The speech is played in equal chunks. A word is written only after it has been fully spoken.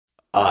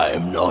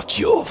I'm not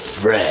your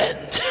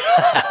friend.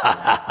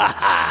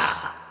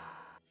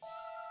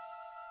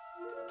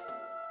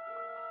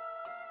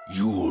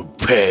 You'll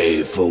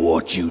pay for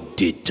what you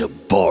did to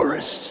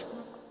Boris.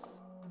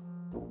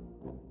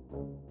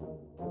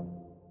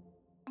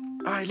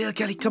 Alright, little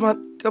Kelly, come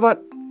on, come on.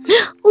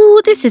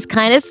 Ooh, this is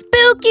kind of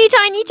spooky,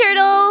 Tiny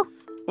Turtle.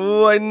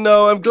 Oh, I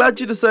know. I'm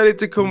glad you decided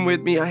to come with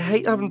me. I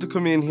hate having to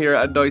come in here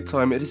at night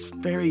time. It is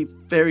very,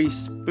 very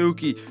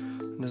spooky.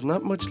 And there's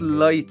not much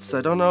lights.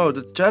 I don't know.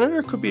 The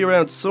janitor could be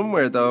around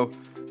somewhere, though.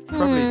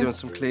 Probably doing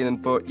some cleaning.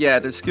 But yeah,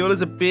 the school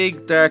is a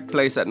big, dark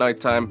place at night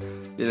time.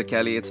 Little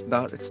Kelly, it's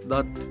not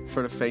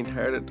for the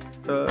faint-hearted.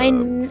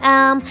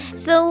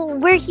 So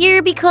we're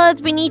here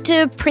because we need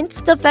to print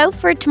stuff out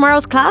for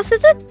tomorrow's class,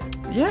 is it?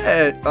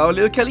 Yeah. Oh,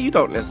 little Kelly, you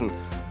don't listen.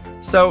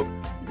 So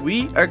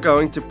we are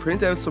going to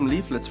print out some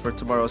leaflets for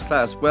tomorrow's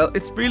class. Well,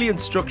 it's really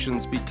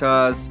instructions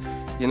because,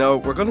 you know,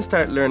 we're going to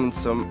start learning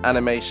some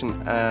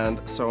animation and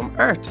some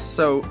art.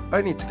 So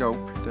I need to go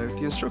print out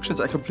the instructions.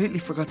 I completely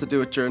forgot to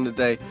do it during the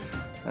day,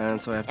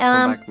 and so I have to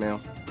come back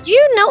now. Do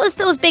you notice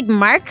those big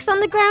marks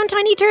on the ground,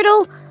 Tiny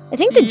Turtle? I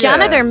think the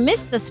janitor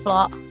missed a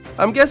spot.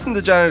 I'm guessing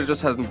the janitor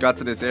just hasn't got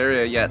to this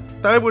area yet.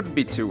 I wouldn't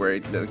be too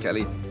worried, little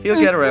Kelly. He'll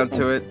get around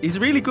to it. He's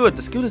really good.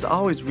 The school is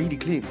always really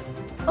clean.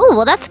 Oh,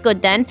 well, that's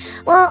good then.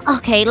 Well,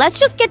 okay, let's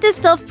just get this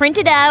stuff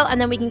printed out and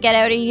then we can get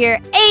out of here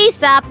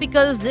ASAP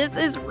because this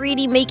is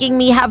really making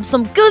me have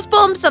some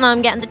goosebumps and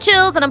I'm getting the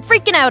chills and I'm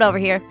freaking out over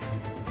here.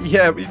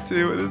 Yeah, me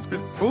too. It's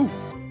been... Oh,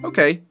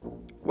 okay.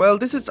 Well,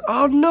 this is...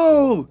 Oh,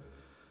 no!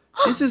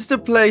 This is the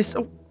place...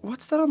 Oh,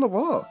 what's that on the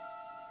wall?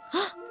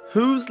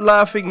 Who's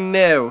laughing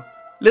now?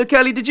 Little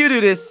Kelly, did you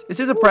do this? Is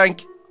this a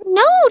prank?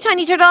 No,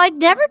 Tiny Turtle, I'd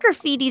never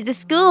graffitied the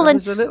school.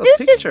 There's a little who's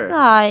picture. This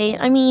guy?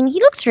 I mean, he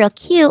looks real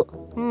cute.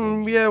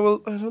 Yeah,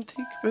 well, I don't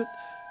think... But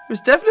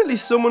there's definitely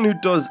someone who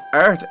does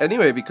art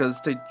anyway,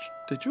 because they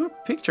drew a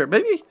picture.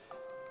 Maybe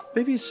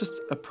it's just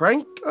a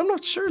prank? I'm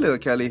not sure, little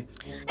Kelly.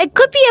 It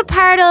could be a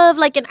part of,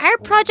 like, an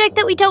art project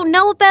that we don't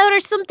know about or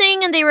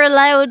something, and they were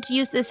allowed to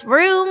use this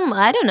room.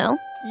 I don't know.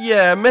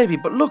 Yeah, maybe.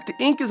 But look, the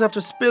ink is after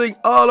spilling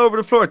all over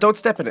the floor. Don't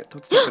step in it.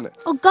 Don't step in it.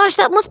 Oh, gosh,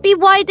 that must be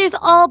why there's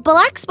all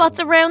black spots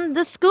around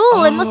the school.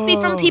 Oh. It must be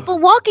from people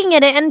walking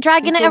in it and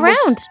dragging it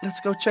around.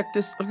 Let's go check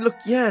this. Oh, look,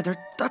 yeah,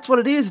 that's what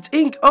it is. It's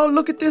ink. Oh,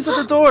 look at this at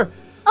the door.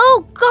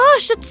 Oh,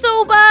 gosh, it's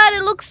so bad.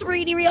 It looks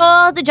really...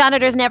 Oh, the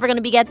janitor's never going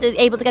to be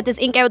able to get this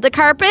ink out of the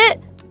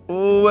carpet.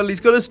 Oh, well, he's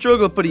going to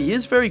struggle, but he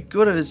is very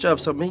good at his job,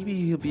 so maybe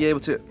he'll be able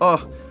to...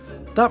 Oh,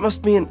 that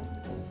must mean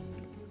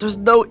there's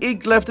no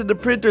ink left in the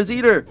printers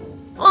either.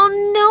 Oh,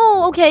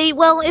 no. Okay,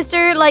 well, is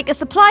there, like, a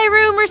supply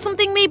room or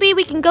something maybe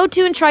we can go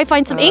to and try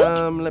find some ink?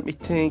 Let me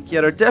think.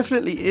 Yeah, there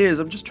definitely is.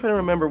 I'm just trying to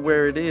remember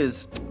where it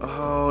is.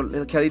 Oh,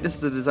 little Kelly, this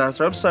is a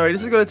disaster. I'm sorry.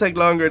 This is going to take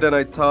longer than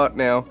I thought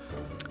now.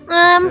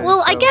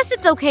 Well, I guess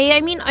it's okay. I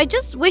mean, I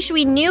just wish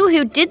we knew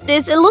who did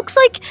this. It looks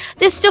like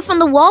this stuff on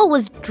the wall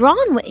was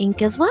drawn with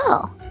ink as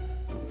well.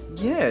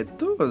 Yeah, it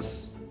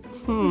does.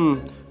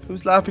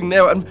 Who's laughing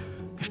now? And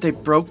if they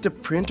broke the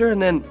printer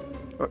and then...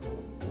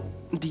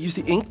 they use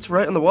the ink to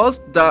write on the walls?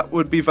 That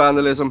would be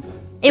vandalism.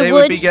 They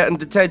would be getting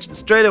detention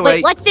straight away.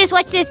 Wait, watch this,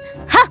 watch this.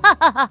 Ha ha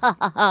ha ha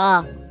ha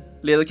ha.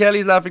 Little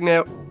Kelly's laughing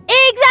now.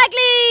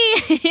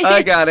 Exactly!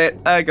 I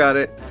got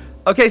it.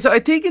 Okay, so I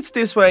think it's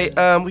this way.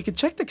 We could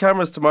check the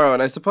cameras tomorrow,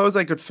 and I suppose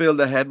I could fill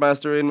the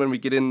headmaster in when we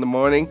get in the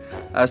morning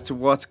as to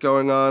what's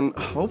going on.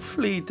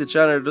 Hopefully the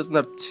janitor doesn't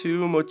have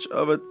too much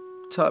of a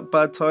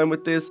bad time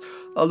with this,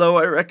 although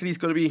I reckon he's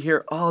going to be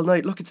here all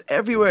night. Look, it's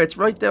everywhere. It's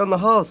right down the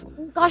halls.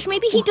 Gosh,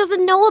 maybe he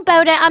doesn't know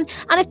about it, and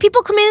if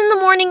people come in the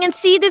morning and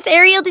see this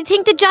area, they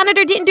think the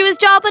janitor didn't do his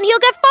job and he'll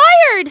get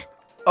fired.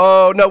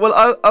 Oh, no,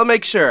 well, I'll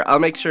make sure. I'll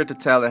make sure to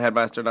tell the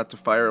headmaster not to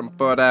fire him,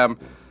 but,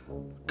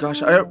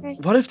 gosh,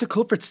 what if the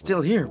culprit's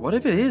still here? What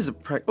if it is a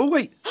prank? Oh,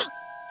 wait.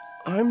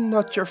 I'm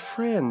not your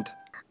friend.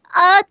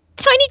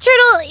 Tiny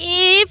Turtle,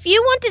 if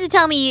you wanted to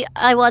tell me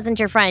I wasn't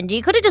your friend,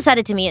 you could have just said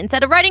it to me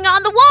instead of writing it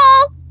on the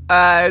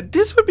wall.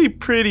 This would be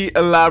pretty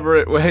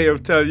elaborate way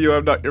of telling you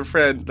I'm not your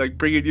friend, like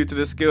bringing you to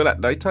the school at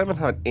nighttime and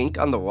having ink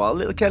on the wall,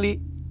 little Kelly.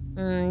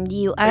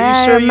 You are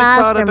you sure a you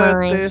thought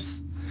about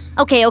this?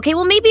 Okay,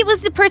 well maybe it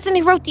was the person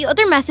who wrote the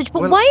other message,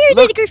 but why are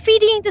they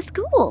graffitiing the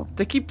school?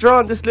 They keep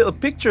drawing this little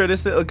picture of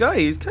this little guy.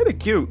 He's kind of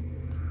cute.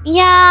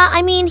 Yeah,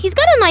 I mean, he's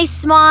got a nice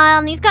smile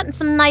and he's got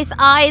some nice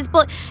eyes,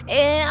 but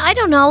I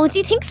don't know. Do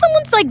you think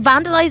someone's like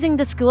vandalizing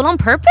the school on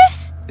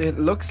purpose? It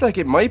looks like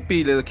it might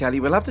be, little Kelly.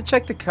 We'll have to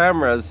check the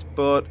cameras,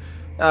 but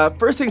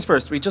first things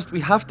first, we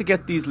have to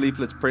get these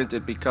leaflets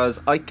printed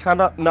because I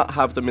cannot not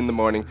have them in the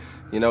morning.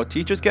 You know,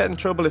 teachers get in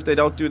trouble if they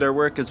don't do their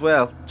work as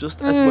well,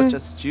 just as much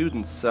as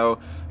students. So,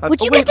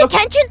 would you get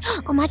detention?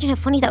 Oh, imagine how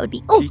funny that would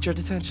be. Oh. Teacher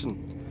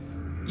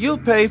detention. You'll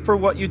pay for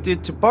what you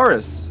did to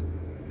Boris.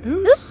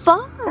 Who's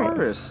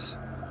Boris?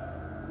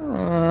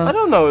 I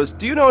don't know.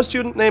 Do you know a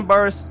student named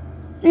Boris?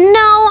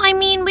 No, I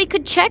mean, we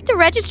could check the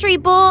registry,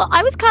 but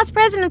I was class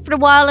president for a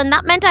while, and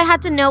that meant I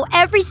had to know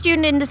every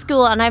student in the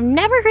school, and I've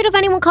never heard of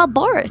anyone called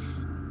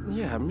Boris.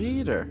 Yeah,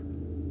 me either.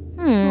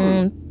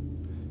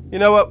 You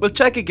know what? We'll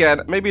check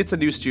again. Maybe it's a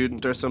new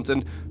student or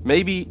something.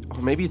 Maybe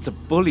it's a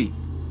bully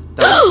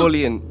that was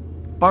bullying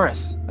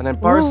Boris, and then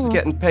Boris is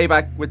getting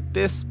payback with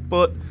this.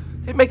 But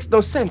it makes no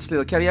sense,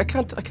 little Kelly. I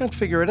can't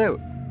figure it out.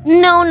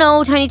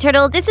 No, Tiny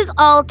Turtle. This is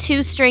all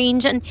too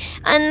strange, and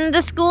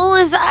the school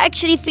is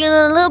actually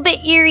feeling a little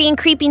bit eerie and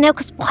creepy now.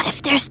 Cause what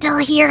if they're still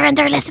here and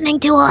they're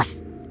listening to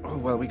us? Oh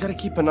well, we gotta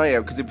keep an eye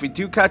out. Cause if we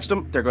do catch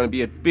them, they're gonna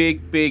be in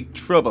big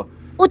trouble.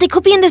 Oh, they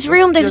could be in this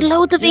room. There's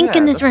loads of ink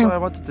in this room. That's why I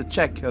wanted to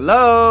check.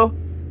 Hello?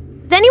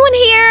 Is anyone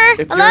here?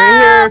 If Hello?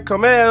 you're here,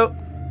 come out.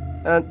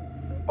 And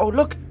oh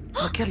look,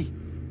 Kelly.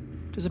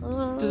 There's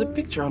a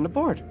picture on the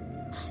board.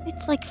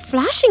 It's like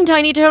flashing,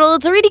 Tiny Turtle.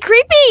 It's really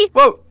creepy.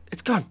 Whoa,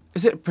 it's gone.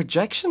 Is it a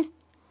projection?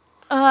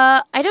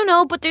 I don't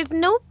know, but there's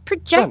no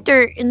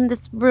projector in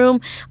this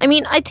room. I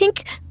mean, I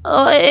think,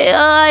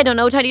 I don't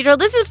know, Tiny Turtle.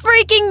 This is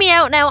freaking me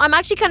out now. I'm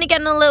actually kind of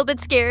getting a little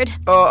bit scared.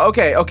 Oh,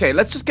 okay.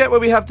 Let's just get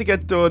what we have to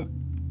get done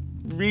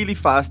really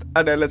fast,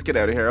 and then let's get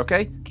out of here,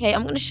 okay? Okay,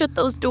 I'm gonna shut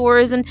those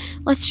doors, and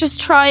let's just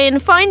try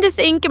and find this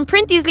ink and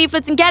print these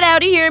leaflets and get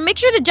out of here and make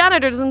sure the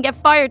janitor doesn't get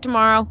fired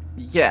tomorrow.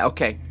 Yeah,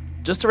 okay.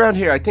 Just around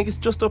here. I think it's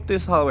just up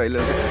this hallway a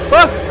little bit.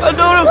 Oh,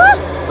 no!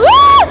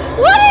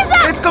 What is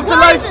that? It's come to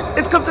life!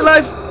 It's come to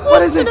life!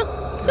 What is it?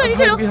 Tiny I'm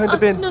Turtle. hiding behind the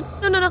bin. No.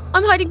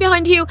 I'm hiding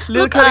behind you.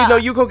 Little Kelly, no,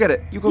 you go get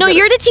it. No,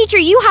 you're the teacher.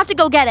 You have to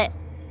go get it.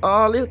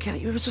 Oh, little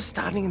Kelly, it was just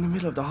standing in the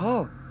middle of the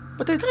hall.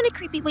 But It's kind of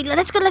creepy. Wait,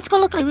 let's go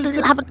look like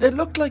it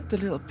looked like the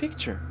little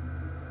picture.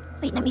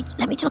 Wait, let me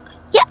look.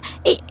 Yeah,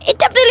 it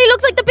definitely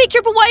looks like the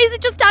picture, but why is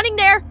it just standing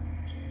there?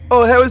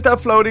 Oh, how is that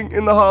floating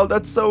in the hall?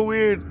 That's so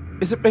weird.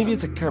 Maybe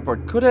it's a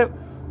cardboard cutout?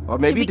 Or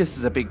maybe this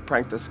is a big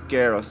prank to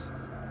scare us.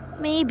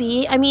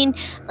 Maybe. I mean,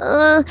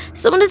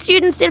 some of the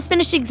students did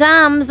finish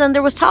exams and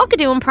there was talk of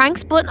doing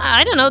pranks, but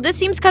I don't know. This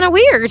seems kind of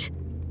weird.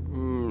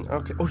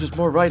 Okay. Oh, there's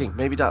more writing.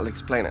 Maybe that'll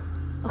explain it.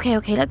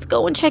 Okay, let's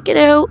go and check it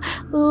out.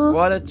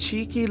 What a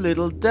cheeky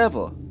little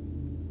devil.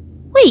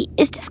 Wait,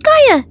 is this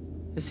guy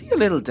Is he a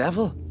little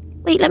devil?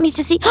 Wait, let me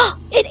just see.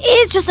 It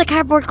is just a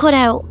cardboard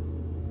cutout.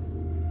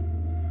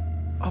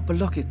 Oh, but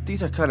look,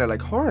 these are kind of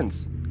like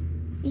horns.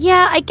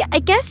 Yeah, I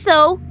guess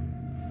so.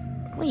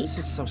 Wait. This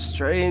is so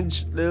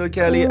strange, little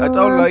Kelly. I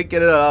don't like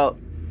it at all.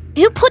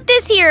 Who put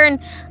this here?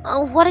 And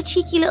oh, what a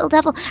cheeky little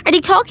devil. Are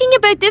they talking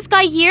about this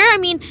guy here? I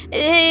mean,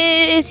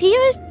 is he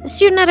a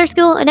student at our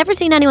school? I've never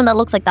seen anyone that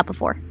looks like that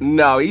before.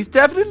 No, he's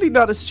definitely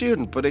not a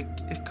student, but it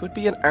could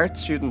be an art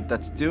student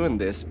that's doing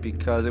this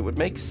because it would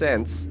make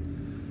sense.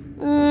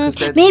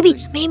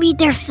 Maybe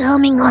they're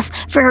filming us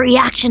for a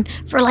reaction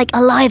for like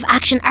a live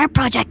action art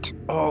project.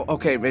 Oh,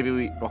 okay.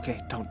 Okay,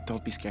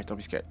 don't be scared. Don't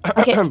be scared.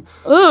 Okay.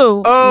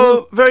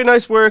 Oh, very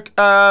nice work.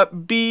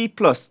 B+.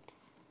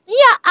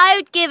 Yeah, I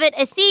would give it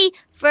a C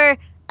for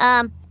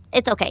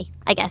it's okay,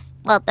 I guess.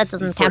 Well, that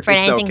doesn't count for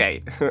anything.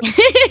 It's okay.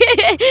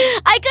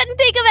 I couldn't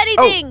think of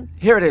anything. Oh,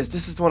 here it is.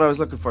 This is the one I was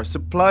looking for.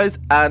 Supplies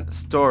and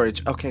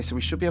storage. Okay, so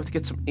we should be able to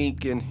get some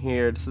ink in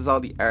here. This is all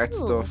the art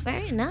stuff.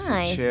 Very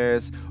nice. Some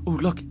chairs. Oh,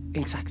 look,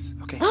 ink sacks.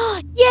 Okay.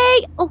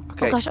 Yay!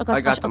 Okay. Oh gosh.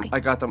 I got them. Okay. I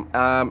got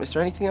them. Is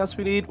there anything else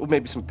we need? Well,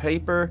 maybe some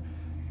paper.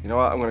 You know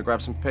what? I'm gonna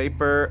grab some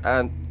paper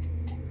and.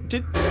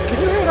 Can you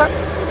hear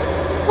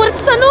that?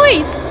 What's the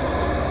noise?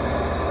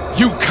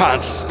 You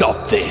can't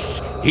stop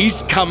this.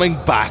 He's coming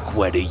back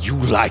whether you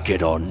like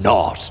it or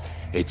not.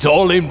 It's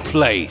all in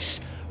place.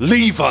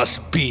 Leave us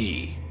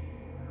be.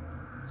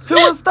 Who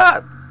was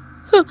that?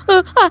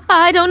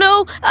 I don't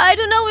know.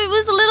 It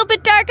was a little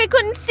bit dark. I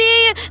couldn't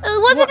see.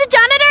 Was it the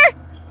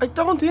janitor? I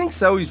don't think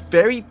so. He's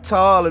very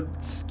tall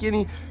and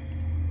skinny.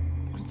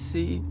 Let's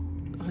see.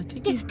 I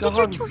think he's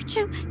gone.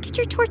 Get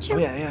your torch out. Oh,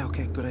 yeah.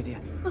 Okay, good idea.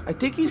 I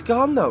think he's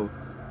gone, though.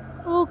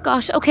 Oh,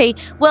 gosh. Okay.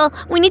 Well,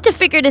 we need to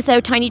figure this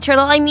out, Tiny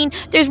Turtle. I mean,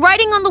 there's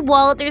writing on the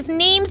wall. There's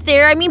names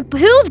there. I mean,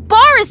 who's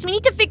Boris? We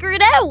need to figure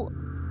it out.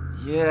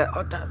 Yeah.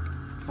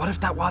 What if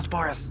that was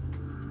Boris?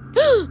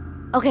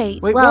 Okay,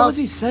 Wait, well... what was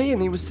he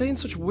saying? He was saying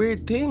such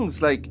weird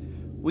things, like,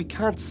 we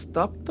can't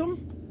stop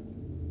them?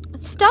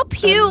 Stop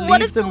who?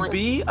 What is them going...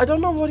 be? I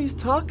don't know what he's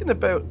talking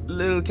about,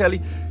 little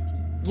Kelly.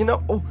 You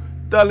know, oh,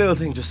 that little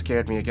thing just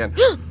scared me again.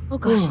 Oh,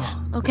 gosh.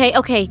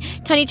 Okay.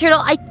 Tiny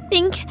Turtle, I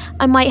think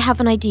I might have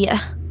an idea.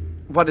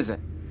 What is it?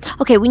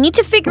 Okay, we need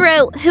to figure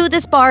out who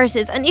this Boris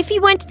is and if he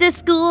went to this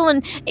school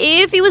and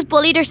if he was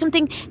bullied or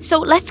something. So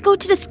let's go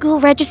to the school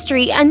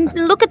registry and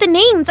look at the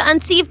names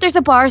and see if there's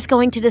a Boris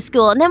going to the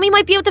school. And then we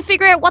might be able to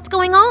figure out what's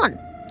going on.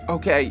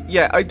 Okay,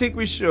 yeah, I think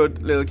we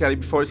should, little Kelly,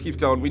 before this keeps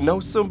going. We know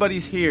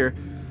somebody's here,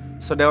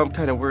 so now I'm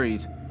kind of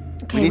worried.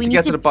 Okay, we need to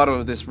get to the bottom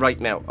of this right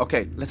now.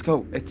 Okay, let's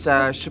go. It's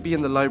should be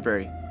in the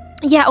library.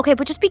 Yeah, okay,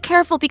 but just be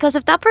careful because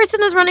if that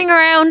person is running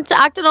around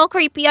acting all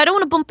creepy, I don't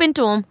want to bump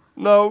into him.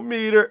 No,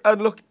 me either.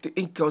 And look, the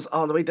ink goes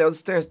all the way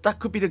downstairs. That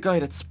could be the guy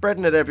that's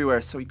spreading it everywhere,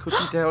 so he could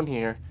be down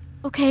here.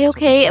 Okay. So be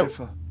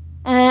careful.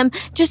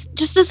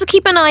 Just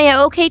keep an eye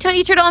out, okay,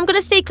 Tiny Turtle? I'm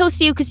gonna stay close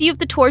to you because you have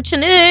the torch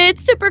and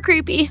it's super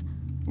creepy.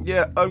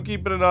 Yeah, I'm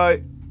keeping an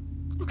eye.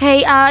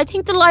 Okay, I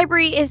think the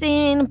library is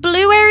in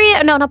blue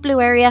area. No, not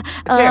blue area.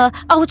 It's here.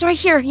 Oh, it's right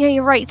here. Yeah,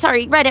 you're right.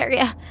 Sorry, red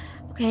area.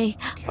 Okay.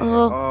 Okay.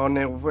 Oh. Oh,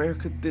 now where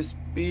could this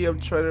be? I'm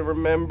trying to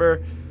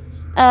remember.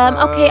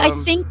 Okay, I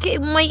think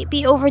it might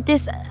be over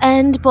this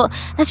end, but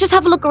let's just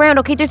have a look around.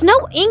 Okay, there's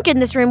no ink in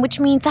this room, which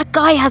means that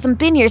guy hasn't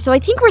been here, so I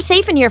think we're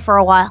safe in here for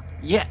a while.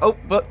 Yeah. Oh,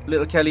 but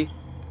little Kelly,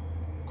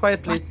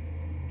 quiet, please.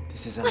 What?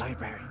 This is a What?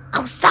 library.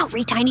 Oh,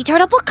 sorry, Tiny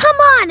Turtle, but come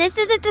on! It's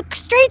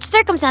strange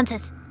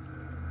circumstances.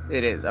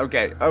 It is.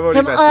 Okay, I'm only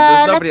Come, messing. There's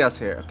let's- nobody else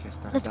here. Okay,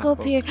 start Let's that go up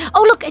book. here.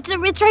 Oh, look, it's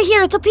right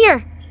here. It's up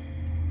here.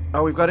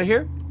 Oh, we've got it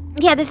here?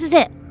 Yeah, this is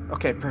it.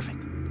 Okay, perfect.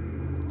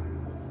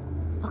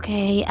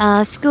 Okay,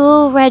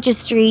 school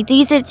registry.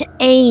 These are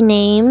A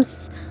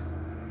names.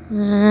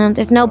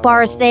 There's no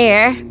bars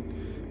there.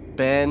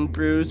 Ben,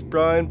 Bruce,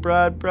 Brian,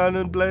 Brad,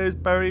 Brandon, Blaze,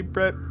 Barry,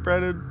 Brett,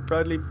 Brennan,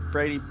 Bradley,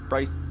 Brady,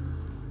 Bryce.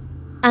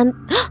 And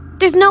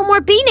there's no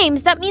more B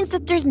names. That means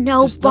that there's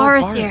no There's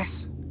bars no here.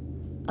 bars.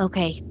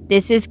 Okay,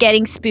 this is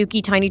getting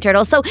spooky, Tiny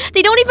Turtle. So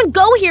they don't even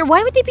go here.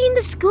 Why would they be in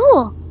the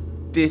school?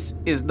 This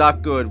is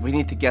not good. We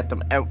need to get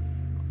them out.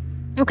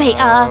 Okay,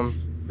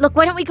 look,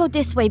 why don't we go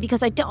this way?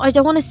 Because I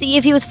don't want to see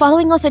if he was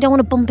following us. I don't want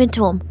to bump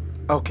into him.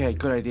 Okay,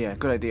 good idea,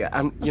 good idea.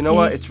 And you know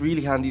what? It's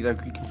really handy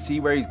that we can see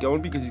where he's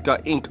going because he's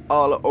got ink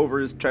all over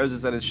his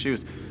trousers and his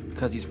shoes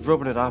because he's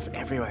rubbing it off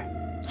everywhere.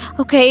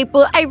 Okay,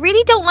 but I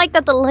really don't like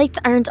that the lights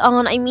aren't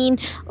on. I mean,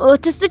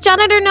 does the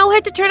janitor know how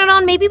to turn it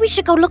on? Maybe we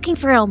should go looking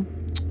for him.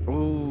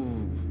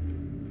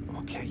 Ooh.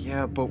 Okay,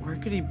 yeah, but where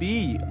could he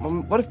be?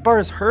 What if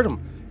Boris hurt him?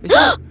 Is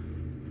that...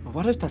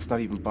 What if that's not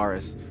even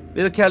Boris?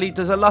 Little Kelly,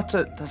 there's a lot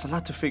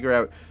to figure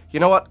out. You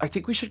know what? I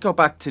think we should go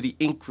back to the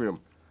ink room.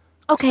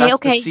 Okay, That's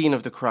okay. the scene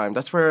of the crime.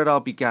 That's where it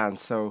all began.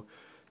 So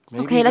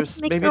maybe Okay, let's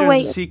make our there's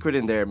way. a secret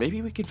in there.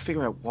 Maybe we can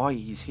figure out why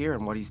he's here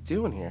and what he's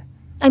doing here.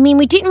 I mean,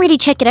 we didn't really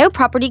check it out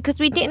properly because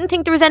we didn't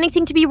think there was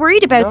anything to be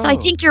worried about. So I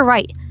No. think you're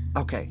right.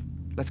 Okay,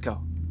 let's go.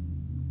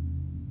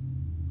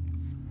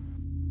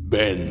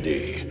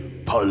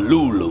 Bendy,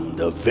 palulum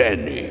de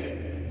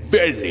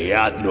veni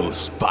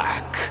adnos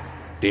back,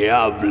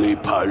 diabli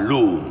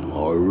palum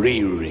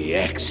oriri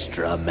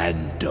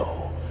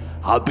extramento,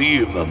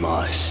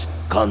 habimamus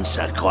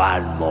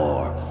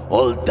consequamur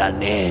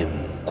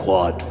ultanem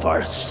quod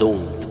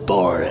farsunt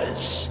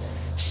Boris,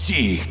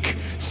 sic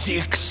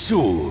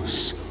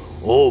sus,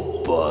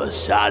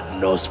 opus ad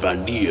nos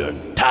venir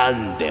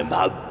tandem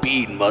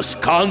habimus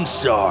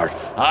consort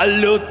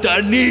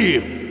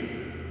alutanim.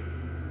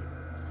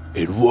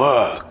 It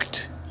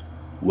worked.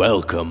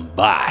 Welcome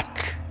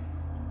back.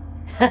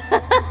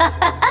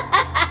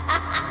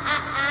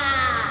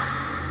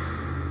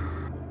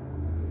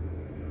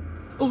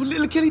 Oh,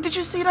 little Kelly, did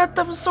you see that?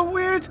 That was so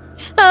weird.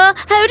 How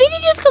did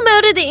he just come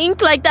out of the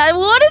ink like that?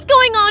 What is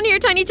going on here,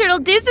 Tiny Turtle?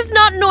 This is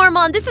not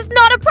normal. This is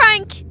not a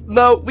prank.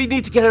 No, we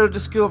need to get out of the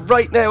school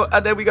right now,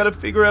 and then we gotta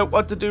figure out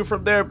what to do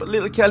from there. But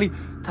little Kelly,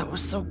 that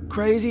was so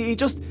crazy. He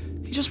just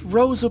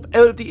rose up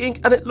out of the ink,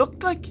 and it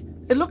looked like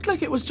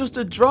it was just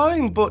a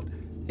drawing, but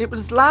it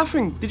was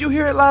laughing. Did you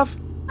hear it laugh?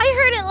 I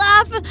heard it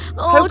laugh.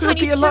 Oh, How could Tiny it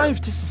be Turtle.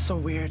 alive? This is so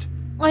weird.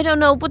 I don't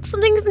know, but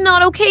something's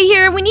not okay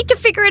here, and we need to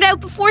figure it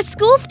out before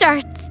school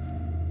starts.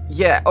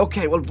 Yeah,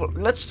 okay, well, but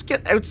let's just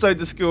get outside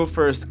the school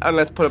first, and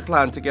let's put a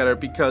plan together,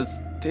 because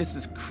this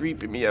is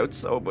creeping me out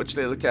so much,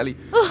 little Kelly.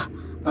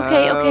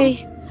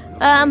 Okay.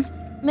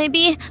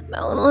 Maybe,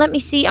 let me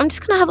see. I'm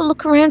just gonna have a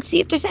look around, see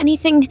if there's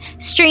anything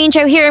strange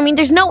out here. I mean,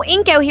 there's no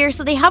ink out here,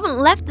 so they haven't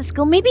left the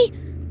school. Maybe,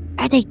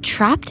 are they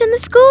trapped in the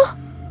school?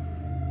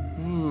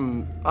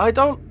 I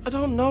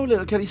don't know,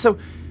 little Kelly. So,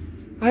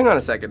 hang on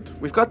a second.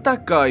 We've got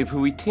that guy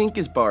who we think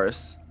is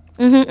Boris.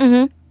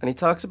 And he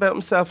talks about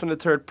himself in the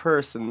third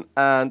person,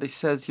 and he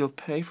says, you'll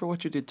pay for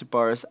what you did to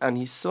Boris, and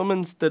he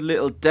summons the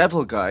little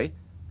devil guy.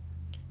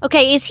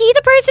 Okay, is he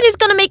the person who's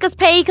gonna make us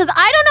pay? Because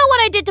I don't know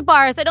what I did to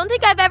Boris. I don't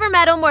think I've ever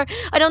met him, or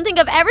I don't think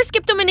I've ever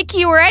skipped him in a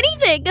queue or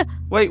anything.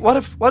 Wait, what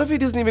if he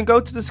doesn't even go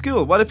to the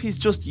school? What if he's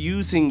just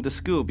using the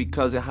school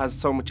because it has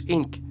so much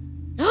ink?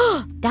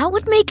 That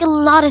would make a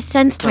lot of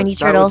sense, Tiny That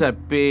Turtle. was a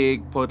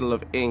big puddle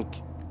of ink.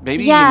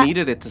 Maybe Yeah. he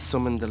needed it to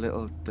summon the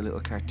little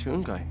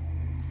cartoon guy.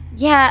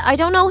 Yeah, I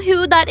don't know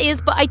who that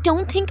is, but I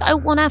don't think I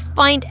want to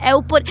find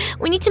out. But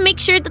we need to make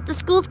sure that the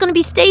school's going to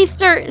be safe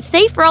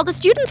for all the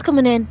students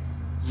coming in.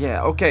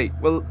 Yeah, okay.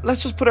 Well,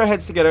 let's just put our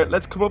heads together.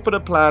 Let's come up with a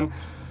plan,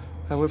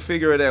 and we'll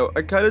figure it out.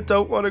 I kind of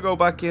don't want to go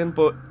back in,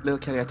 but little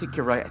Kelly, I think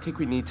you're right. I think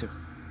we need to.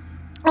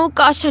 Oh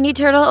gosh, Tiny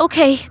Turtle.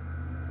 Okay.